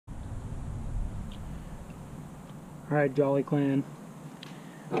Alright, Jolly Clan.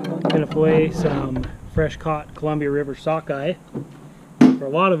 Gonna fillet some fresh caught Columbia River sockeye. For a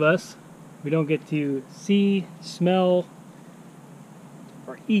lot of us, we don't get to see, smell,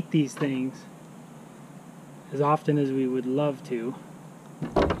 or eat these things as often as we would love to.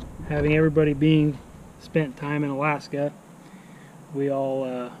 Having everybody being spent time in Alaska, we all,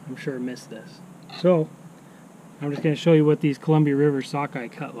 I'm sure, miss this. So, I'm just going to show you what these Columbia River sockeye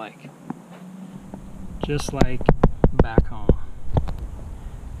cut like. Just like back home.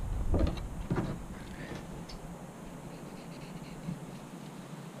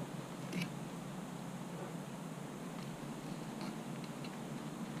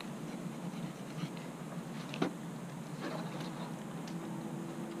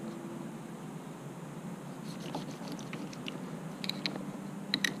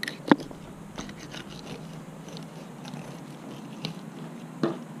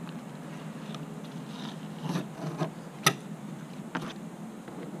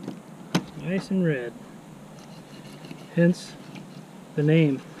 Nice and red, hence the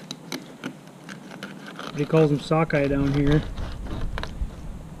name. He calls them sockeye down here.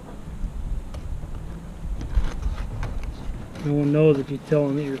 No one knows if you tell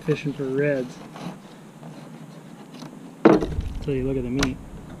them that you're fishing for reds until you look at the meat.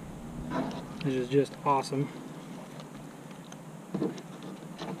 This is just awesome.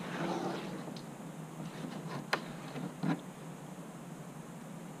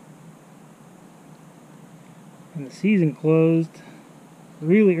 And the season closed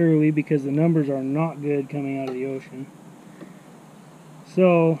really early because the numbers are not good coming out of the ocean.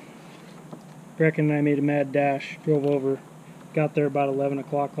 So Breckin and I made a mad dash, drove over, got there about 11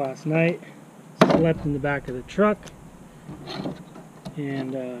 o'clock last night, slept in the back of the truck,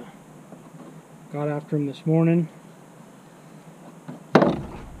 and got after him this morning.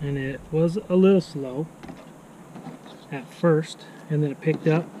 And it was a little slow at first, and then it picked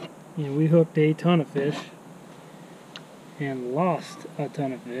up, and we hooked a ton of fish and lost a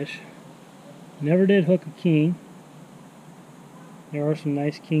ton of fish. Never did hook a king. There are some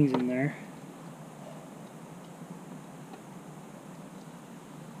nice kings in there.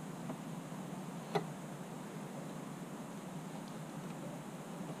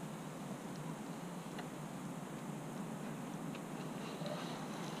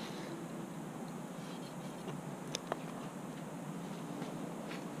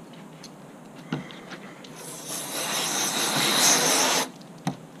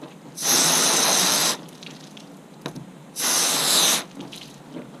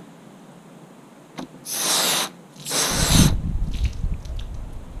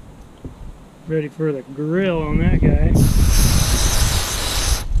 Ready for the grill on that guy.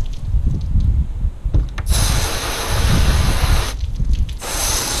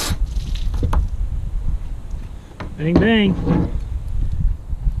 Bang bang.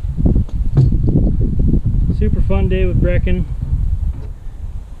 Super fun day with Breckin.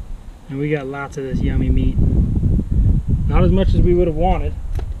 And we got lots of this yummy meat. Not as much as we would have wanted,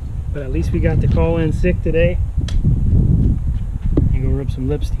 but at least we got to call in sick today and go rub some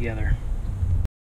lips together.